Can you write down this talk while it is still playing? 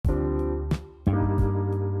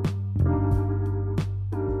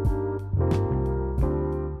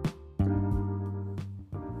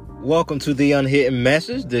Welcome to the Unhidden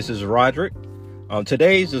Message. This is Roderick.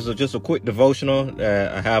 Today's is just a quick devotional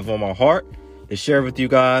that I have on my heart to share with you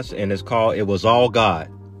guys, and it's called "It Was All God."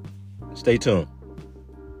 Stay tuned.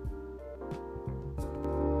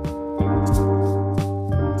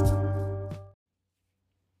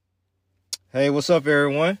 Hey, what's up,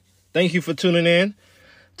 everyone? Thank you for tuning in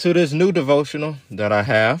to this new devotional that I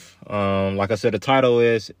have. Like I said, the title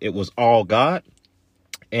is "It Was All God,"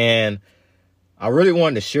 and I really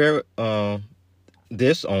wanted to share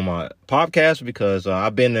this on my podcast because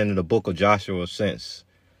I've been in the book of Joshua since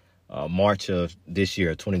March of this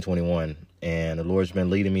year, 2021. And the Lord's been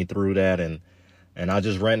leading me through that. And I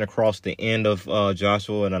just ran across the end of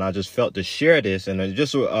Joshua, and then I just felt to share this. And it's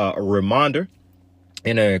just a reminder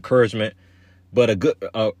and an encouragement, but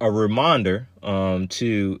a reminder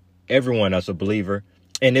to everyone that's a believer.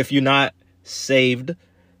 And if you're not saved,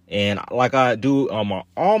 and like I do on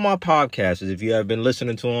all my podcasts, if you have been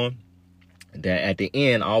listening to them, that at the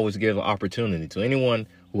end, I always give an opportunity to anyone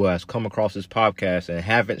who has come across this podcast and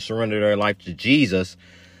haven't surrendered their life to Jesus.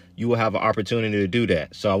 You will have an opportunity to do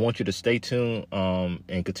that. So I want you to stay tuned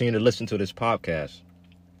and continue to listen to this podcast.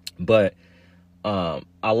 But we're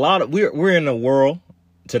in the world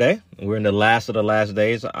today. We're in the last of the last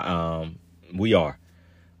days. We are.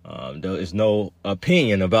 There is no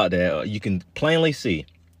opinion about that. You can plainly see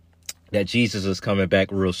that Jesus is coming back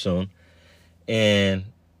real soon. And,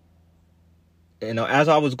 you know, as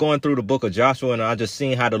I was going through the book of Joshua, and I just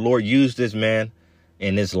seen how the Lord used this man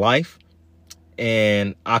in his life.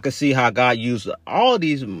 And I could see how God used all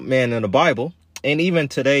these men in the Bible. And even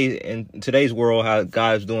today, in today's world, how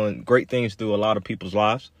God is doing great things through a lot of people's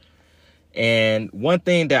lives. And one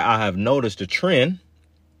thing that I have noticed, the trend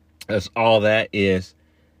is all that is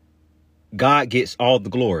God gets all the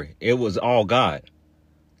glory. It was all God.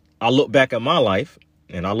 I look back at my life,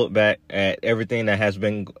 and I look back at everything that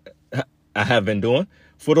I have been doing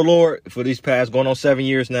for the Lord for these past going on 7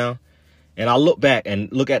 years now. And I look back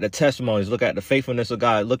and look at the testimonies, look at the faithfulness of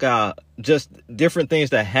God, look at just different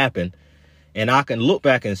things that happen. And I can look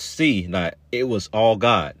back and see that it was all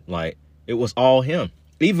God. Like, it was all him.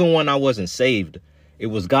 Even when I wasn't saved, it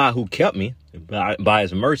was God who kept me by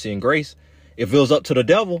his mercy and grace. If it was up to the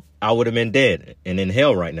devil, I would have been dead and in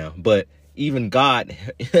hell right now. But even God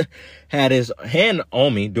had his hand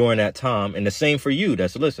on me during that time. And the same for you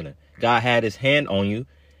that's listening. God had his hand on you.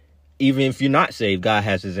 Even if you're not saved, God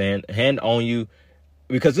has his hand on you,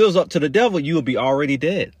 because it was up to the devil, you would be already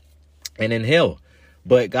dead and in hell.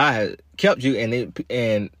 But God has kept you,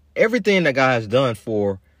 and everything that God has done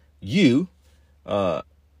for you, you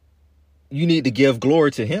need to give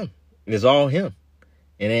glory to him. It's all him.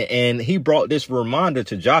 And he brought this reminder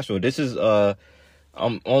to Joshua. This is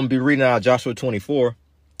I'm going to be reading out Joshua 24,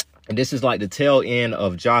 and this is like the tail end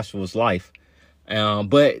of Joshua's life.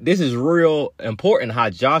 But this is real important how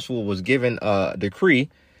Joshua was given a decree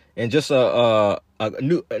and just a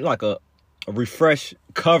new, like a refresh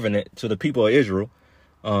covenant to the people of Israel.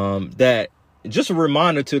 That just a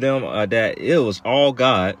reminder to them that it was all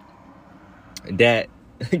God that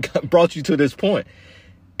brought you to this point.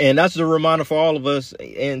 And that's a reminder for all of us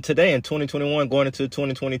in today in 2021, going into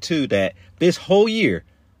 2022, that this whole year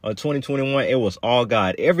of 2021, it was all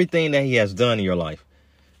God. Everything that he has done in your life,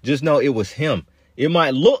 just know it was him. It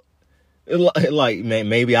might look like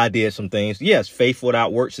maybe I did some things. Yes, faith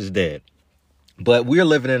without works is dead. But we're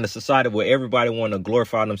living in a society where everybody want to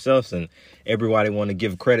glorify themselves and everybody want to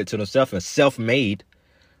give credit to themselves and self-made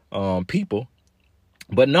people.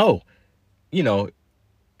 But no, you know,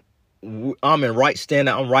 I'm in right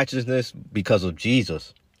standing. I'm righteousness because of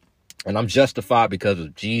Jesus, and I'm justified because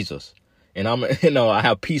of Jesus, and I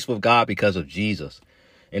have peace with God because of Jesus,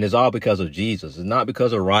 and it's all because of Jesus. It's not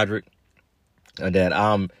because of Roderick that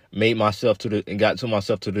I'm made myself and got to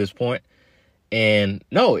myself to this point. And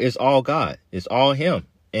no, it's all God. It's all him.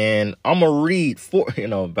 And I'm gonna read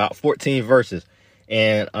about 14 verses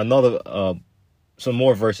and some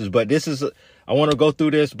more verses. But this is I want to go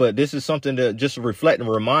through this, but this is something to just reflect and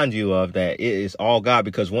remind you of, that it is all God.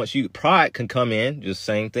 Because once pride can come in, just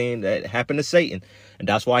same thing that happened to Satan, and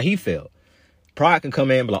that's why he failed. Pride can come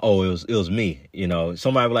in and be like, oh, it was me. You know,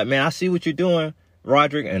 somebody be like, man, I see what you're doing,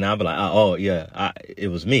 Roderick, and I'll be like, oh yeah, it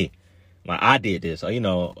was me. Like, I did this.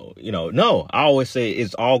 No, I always say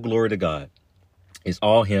it's all glory to God. It's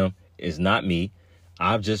all him. It's not me.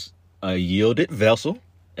 I'm just a yielded vessel.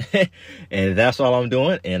 And that's all I'm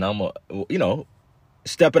doing. And I'm,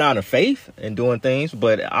 stepping out of faith and doing things.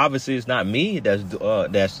 But obviously it's not me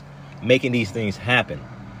that's making these things happen.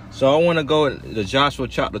 So I want to go to Joshua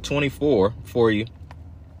chapter 24 for you.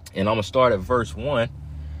 And I'm going to start at verse 1.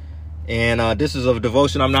 And this is a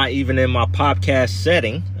devotion. I'm not even in my podcast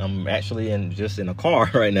setting. I'm actually just in a car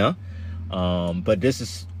right now. But this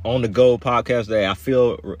is on the go podcast that I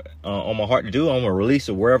feel on my heart to do. I'm gonna release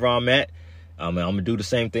it wherever I'm at. I'm gonna do the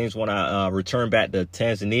same things when I return back to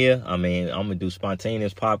Tanzania. I'm gonna do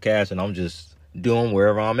spontaneous podcasts, and I'm just doing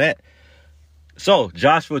wherever I'm at. So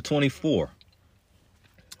Joshua 24,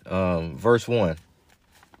 verse 1.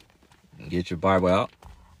 Get your Bible out.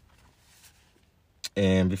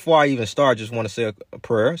 And before I even start, I just want to say a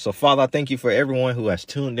prayer. So, Father, I thank you for everyone who has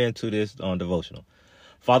tuned into this devotional.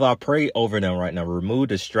 Father, I pray over them right now. Remove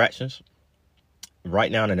distractions right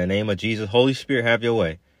now in the name of Jesus. Holy Spirit, have your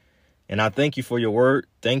way. And I thank you for your word.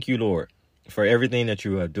 Thank you, Lord, for everything that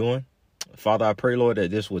you are doing. Father, I pray, Lord,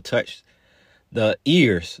 that this will touch the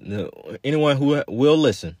ears, anyone who will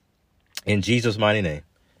listen. In Jesus' mighty name,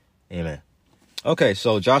 amen. Okay,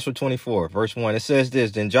 so Joshua 24, verse 1, it says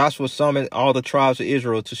this: Then Joshua summoned all the tribes of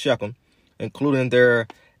Israel to Shechem, including their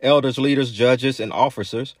elders, leaders, judges, and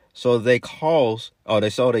officers. So they came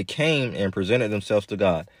and presented themselves to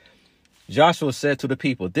God. Joshua said to the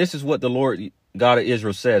people, "This is what the Lord God of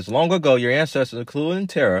Israel says. Long ago, your ancestors, including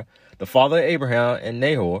Terah, the father of Abraham and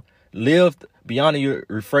Nahor, lived beyond the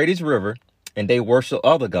Euphrates River, and they worshiped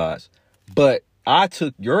other gods. But I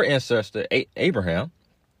took your ancestor Abraham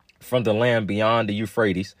from the land beyond the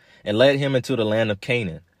Euphrates and led him into the land of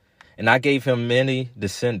Canaan. And I gave him many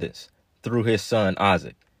descendants through his son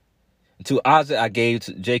Isaac. To Isaac I gave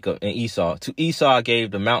to Jacob and Esau. To Esau I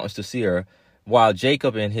gave the mountains to Seir, while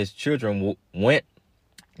Jacob and his children went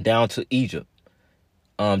down to Egypt.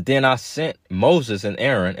 Then I sent Moses and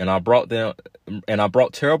Aaron, and I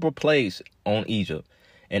brought terrible plagues on Egypt.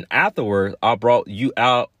 And afterward I brought you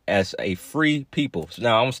out as a free people." So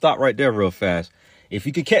now I'm gonna stop right there real fast. If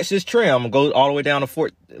you can catch this trend, I'm going to go all the way down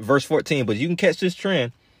to verse 14. But you can catch this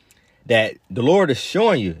trend that the Lord is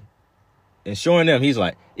showing you and showing them. He's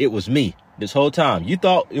like, it was me this whole time. You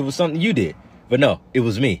thought it was something you did. But no, it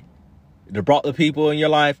was me. That brought the people in your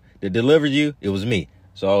life, that delivered you. It was me.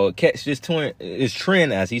 So catch this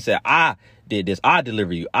trend as he said, I did this. I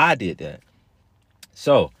delivered you. I did that.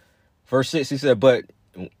 So verse 6, he said, "But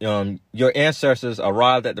your ancestors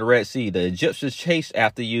arrived at the Red Sea. The Egyptians chased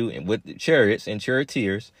after you with chariots and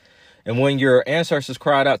charioteers. And when your ancestors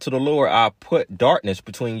cried out to the Lord, I put darkness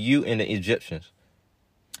between you and the Egyptians.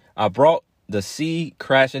 I brought the sea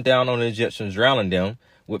crashing down on the Egyptians, drowning them.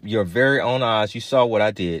 With your very own eyes, you saw what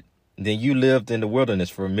I did. Then you lived in the wilderness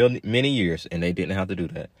for many years," and they didn't have to do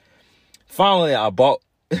that. "Finally, I brought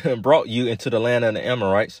you into the land of the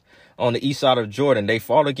Amorites on the east side of Jordan. They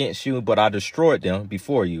fought against you, but I destroyed them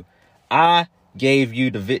before you. I gave you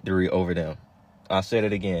the victory over them." I said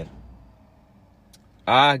it again.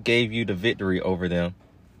 I gave you the victory over them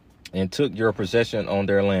and took your possession on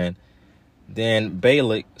their land. Then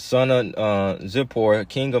Balak, son of Zippor,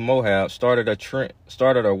 king of Moab, started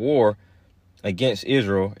a war against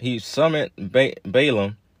Israel. He summoned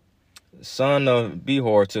Balaam, son of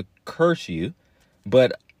Behor, to curse you,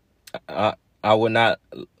 but I would not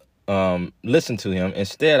listen to him.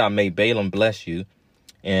 Instead, I made Balaam bless you,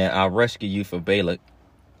 and I rescued you for Balak.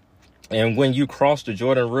 And when you crossed the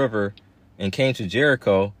Jordan River and came to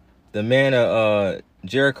Jericho, the men of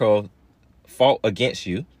Jericho fought against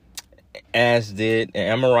you, as did the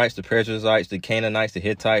Amorites, the Perizzites, the Canaanites, the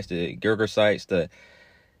Hittites, the Girgashites, the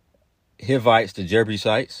Hivites, the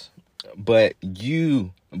Jebusites. But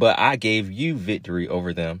I gave you victory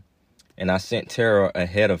over them, and I sent terror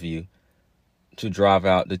ahead of you to drive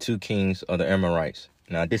out the two kings of the Amorites.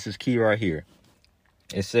 Now, this is key right here.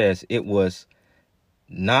 It says, it was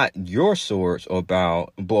not your swords or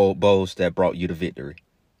bows that brought you the victory.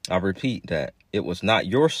 I repeat that. It was not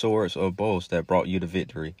your swords or bows that brought you the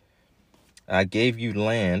victory. I gave you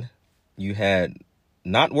land you had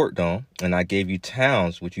not worked on, and I gave you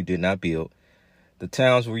towns which you did not build. The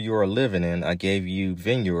towns where you are living in, I gave you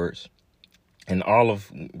vineyards and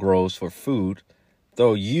olive groves for food,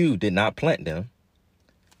 though you did not plant them.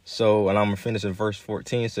 So, and I'm going to finish in verse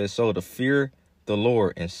 14. It says, so to fear the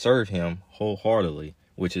Lord and serve him wholeheartedly,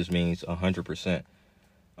 which means 100%.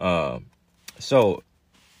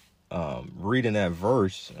 Reading that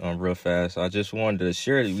verse real fast, I just wanted to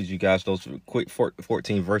share with you guys those quick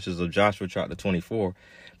 14 verses of Joshua chapter 24,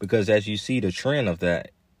 because as you see the trend of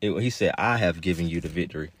that, he said, I have given you the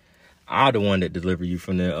victory. I'm the one that delivered you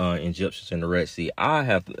from the Egyptians in the Red Sea.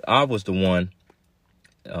 I was the one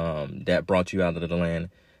that brought you out of the land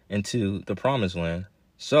into the promised land.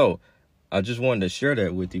 So I just wanted to share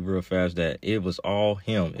that with you real fast, that it was all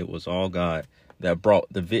him. It was all God that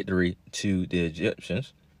brought the victory to the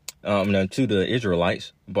Egyptians, to the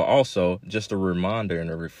Israelites, but also just a reminder and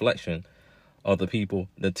a reflection other people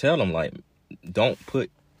to tell them, like, don't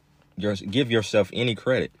give yourself any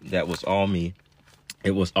credit. That was all me.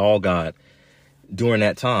 It was all God during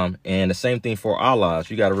that time. And the same thing for our lives.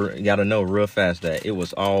 You gotta know real fast that it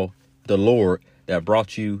was all the Lord that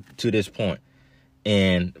brought you to this point.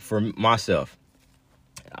 And for myself,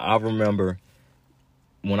 I remember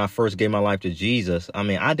when I first gave my life to Jesus, I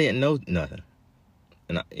mean, I didn't know nothing.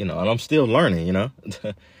 And and I'm still learning,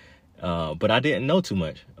 but I didn't know too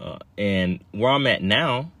much. And where I'm at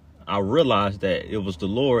now, I realized that it was the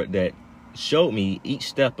Lord that showed me each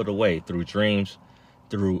step of the way through dreams,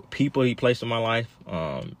 through people he placed in my life,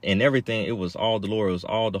 and everything. It was all the Lord. It was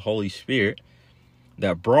all the Holy Spirit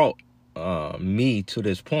that brought me to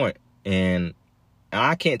this point. And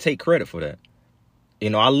I can't take credit for that.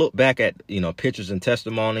 I look back at, pictures and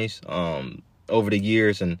testimonies over the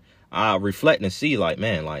years, and I reflect and see, like,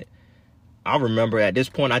 man, like, I remember at this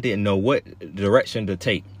point, I didn't know what direction to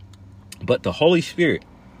take. But the Holy Spirit,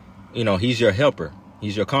 he's your helper.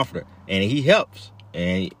 He's your comforter. And he helps.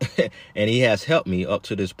 And and he has helped me up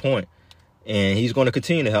to this point. And he's going to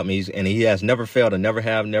continue to help me. And he has never failed and never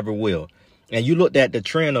have, never will. And you looked at the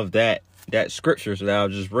trend of that scriptures that I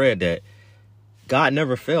just read, that God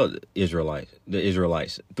never failed the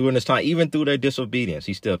Israelites during this time. Even through their disobedience,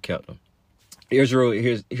 he still kept them. Israel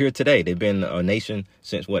is here today. They've been a nation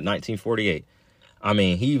since 1948. I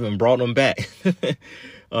mean, he even brought them back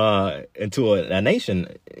into a nation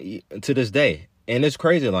to this day. And it's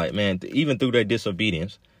crazy, like, man, even through their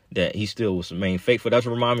disobedience, that he still was remain faithful. That's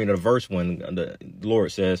remind me of the verse when the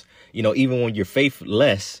Lord says, even when you're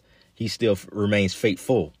faithless, he still remains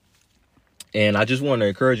faithful. And I just want to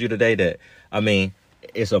encourage you today that, I mean,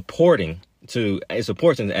 it's important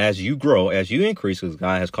as you grow, as you increase, because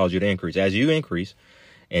God has called you to increase. As you increase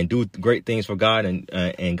and do great things for God,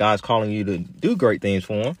 and God's calling you to do great things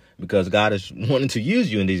for him, because God is wanting to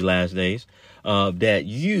use you in these last days, that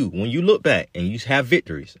when you look back and you have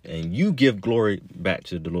victories and you give glory back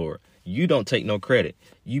to the Lord, you don't take no credit.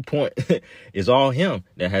 You point, it's all him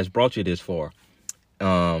that has brought you this far.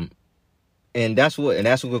 And that's what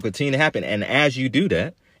will continue to happen. And as you do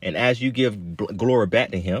that, and as you give glory back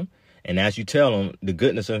to him, and as you tell him the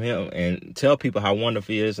goodness of him, and tell people how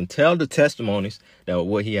wonderful he is, and tell the testimonies that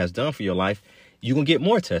what he has done for your life, you're going to get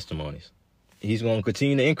more testimonies. He's going to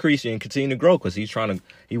continue to increase you and continue to grow, because he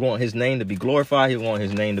want his name to be glorified. He want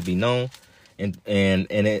his name to be known. And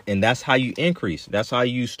that's how you increase. That's how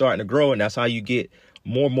you starting to grow. And that's how you get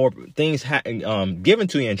more and more things given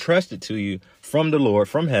to you and trusted to you from the Lord,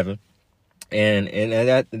 from heaven. And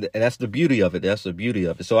that's the beauty of it. That's the beauty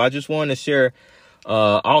of it. So I just wanted to share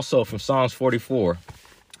also from Psalms 44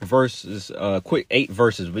 verses, quick 8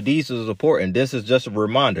 verses, but these is important. This is just a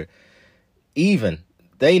reminder. Even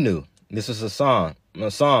they knew. This is a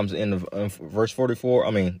Psalms in verse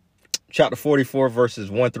 44. Chapter 44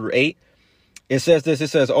 verses 1 through 8. It says this. It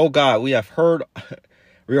says, "Oh God, we have heard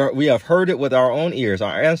it with our own ears.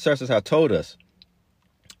 Our ancestors have told us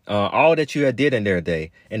all that you had did in their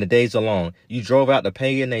day, in the days alone. You drove out the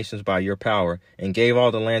pagan nations by your power and gave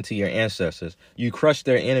all the land to your ancestors. You crushed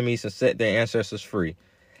their enemies and set their ancestors free.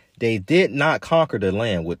 They did not conquer the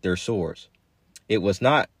land with their swords. It was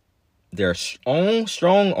not their own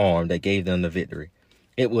strong arm that gave them the victory.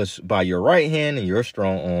 It was by your right hand and your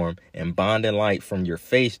strong arm and bonding light from your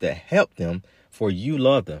face that helped them, for you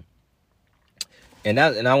love them." And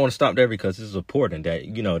I want to stop there, because this is important, that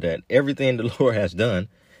that everything the Lord has done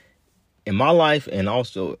in my life, and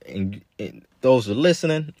also in those who are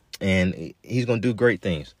listening, and he's going to do great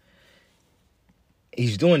things.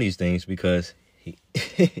 He's doing these things because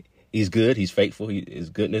he's good. He's faithful. His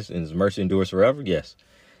goodness and his mercy endures forever. Yes.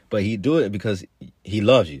 But he do it because he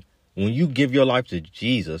loves you. When you give your life to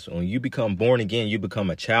Jesus, when you become born again, you become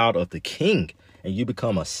a child of the King, and you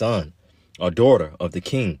become a son or daughter of the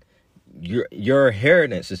King. Your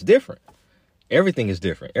inheritance is different. Everything is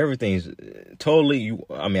different. Everything's totally,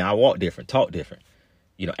 I walk different, talk different,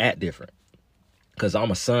 act different, because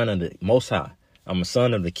I'm a son of the Most High. I'm a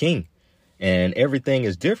son of the King, and everything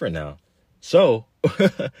is different now. So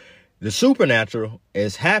the supernatural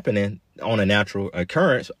is happening on a natural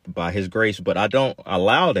occurrence by his grace, but I don't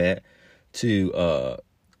allow that to,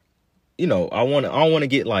 I want to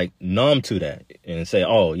get like numb to that and say,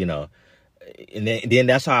 and then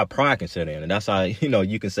that's how pride can set in, and that's how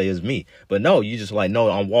you can say it's me. But no, you just like, no,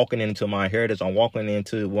 I'm walking into my inheritance. I'm walking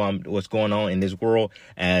into what's going on in this world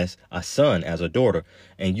as a son, as a daughter.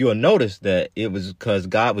 And you'll notice that it was because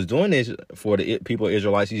God was doing this for the people of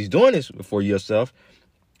Israelites. He's doing this for yourself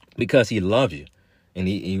because he loves you, and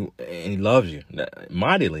he loves you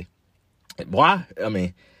mightily. Why?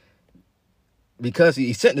 Because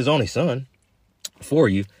he sent his only son for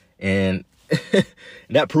you, and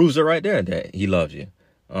That proves it right there that he loves you.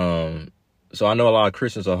 So I know a lot of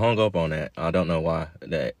Christians are hung up on that. I don't know why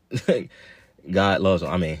that God loves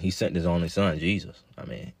them. I mean, he sent his only son, Jesus.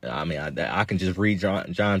 I can just read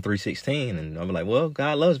John 3:16 and I'll be like, well,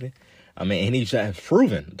 God loves me. I mean, and he's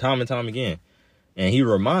proven time and time again. And he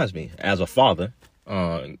reminds me as a father,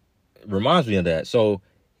 reminds me of that. So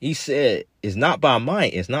he said, it's not by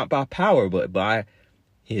might, it's not by power, but by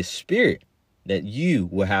his spirit that you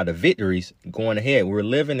will have the victories going ahead. We're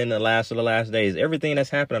living in the last of the last days. Everything that's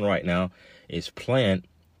happening right now is planned.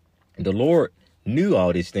 The Lord knew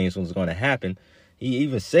all these things was going to happen. He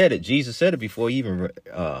even said it. Jesus said it before he even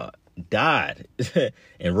died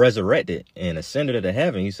and resurrected and ascended into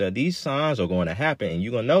heaven. He said, these signs are going to happen and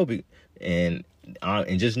you're going to know.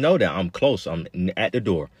 And just know that I'm close. I'm at the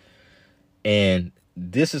door. And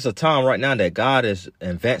this is a time right now that God is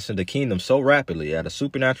advancing the kingdom so rapidly at a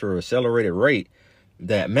supernatural accelerated rate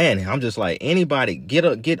that, man, I'm just like, anybody get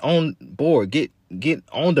on board, get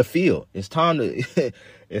on the field. It's time to,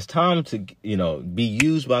 it's time to, be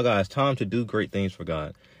used by God. It's time to do great things for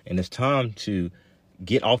God. And it's time to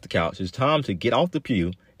get off the couch. It's time to get off the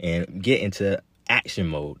pew and get into action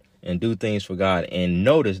mode and do things for God. And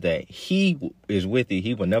notice that he is with you.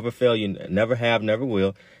 He will never fail you, never have, never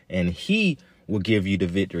will. And he will give you the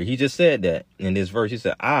victory. He just said that in this verse. He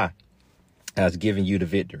said, I has given you the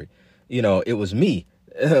victory. It was me.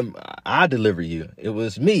 I delivered you. It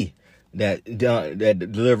was me that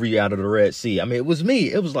delivered you out of the Red Sea. I mean, it was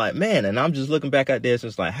me. It was like, man, and I'm just looking back at this.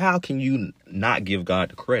 It's like, how can you not give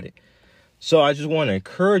God the credit? So I just want to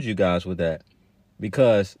encourage you guys with that,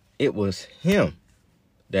 because it was him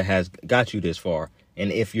that has got you this far.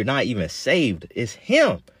 And if you're not even saved, it's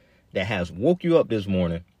him that has woke you up this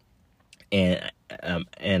morning and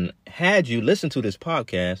had you listen to this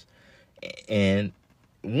podcast and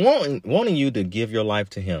wanting you to give your life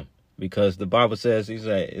to him, because the Bible says, he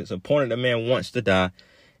said, it's appointed that man wants to die,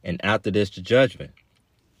 and after this, the judgment.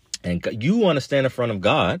 And you want to stand in front of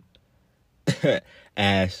God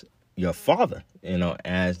as your father,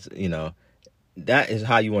 that is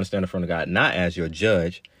how you want to stand in front of God, not as your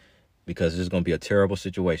judge, because it's going to be a terrible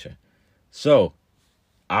situation. So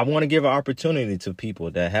I want to give an opportunity to people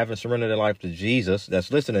that haven't surrendered their life to Jesus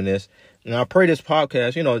that's listening to this. And I pray this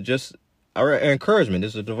podcast, just encouragement.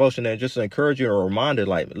 This is a devotion that just encourage you, a reminder,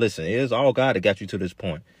 like, listen, it is all God that got you to this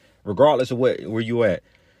point, regardless of where you at.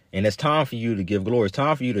 And it's time for you to give glory. It's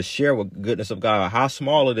time for you to share with goodness of God. How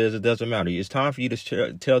small it is, it doesn't matter. It's time for you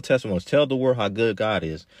to tell testimonies, tell the world how good God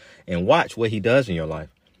is, and watch what he does in your life.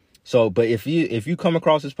 So, but if you come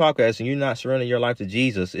across this podcast and you're not surrendering your life to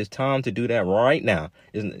Jesus, it's time to do that right now.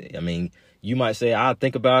 You might say, I'll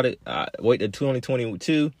think about it. Wait till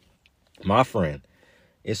 2022. My friend,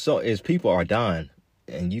 it's people are dying,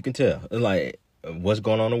 and you can tell, like, what's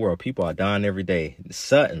going on in the world. People are dying every day.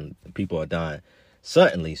 Suddenly, people are dying.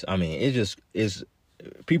 Suddenly, it just is.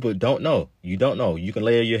 People don't know. You don't know. You can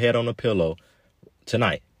lay your head on a pillow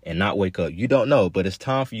tonight and not wake up. You don't know, but it's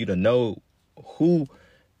time for you to know who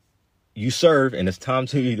you serve, and it's time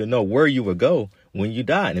for you to know where you will go when you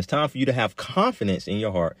die. And it's time for you to have confidence in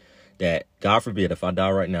your heart that, God forbid, if I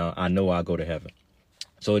die right now, I know I'll go to heaven.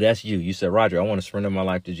 So that's you. You said, Roger, I want to surrender my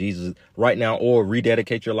life to Jesus right now, or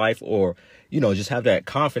rededicate your life, or, just have that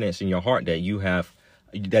confidence in your heart that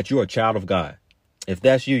that you're a child of God. If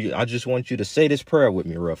that's you, I just want you to say this prayer with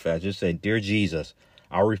me real fast. Just say, Dear Jesus,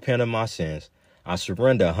 I repent of my sins. I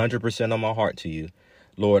surrender 100% of my heart to you.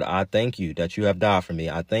 Lord, I thank you that you have died for me.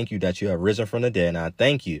 I thank you that you have risen from the dead. And I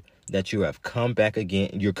thank you that you have come back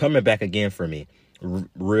again. You're coming back again for me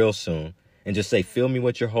real soon. And just say, fill me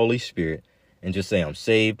with your Holy Spirit. And just say, I'm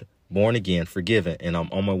saved, born again, forgiven, and I'm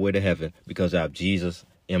on my way to heaven because I have Jesus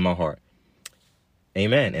in my heart.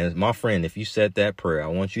 Amen. And my friend, if you said that prayer, I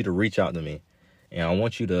want you to reach out to me. And I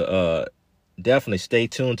want you to definitely stay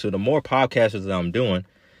tuned to the more podcasts that I'm doing.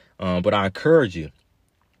 But I encourage you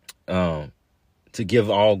to give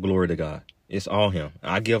all glory to God. It's all him.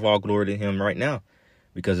 I give all glory to him right now,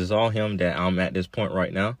 because it's all him that I'm at this point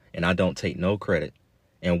right now. And I don't take no credit.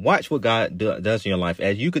 And watch what God does in your life.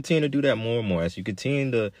 As you continue to do that more and more, as you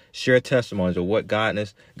continue to share testimonies of what God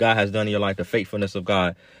has done in your life, the faithfulness of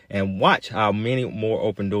God, and watch how many more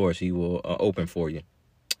open doors he will open for you.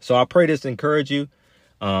 So I pray this to encourage you.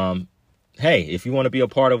 Hey, if you want to be a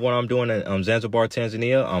part of what I'm doing in Zanzibar,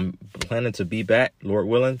 Tanzania, I'm planning to be back, Lord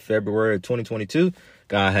willing, February 2022.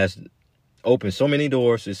 God has opened so many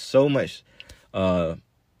doors. There's so much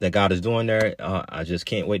that God is doing there. I just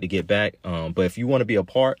can't wait to get back. But if you want to be a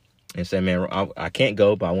part and say, man, I can't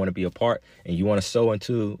go, but I want to be a part, and you want to sow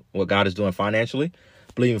into what God is doing financially,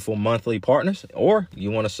 believing for monthly partners, or you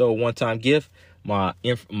want to sow a one-time gift, My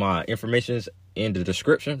information is in the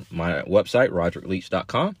description. My website,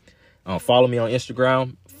 roderickleach.com. Follow me on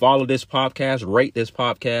Instagram. Follow this podcast. Rate this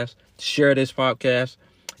podcast. Share this podcast.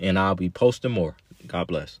 And I'll be posting more. God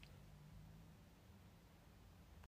bless.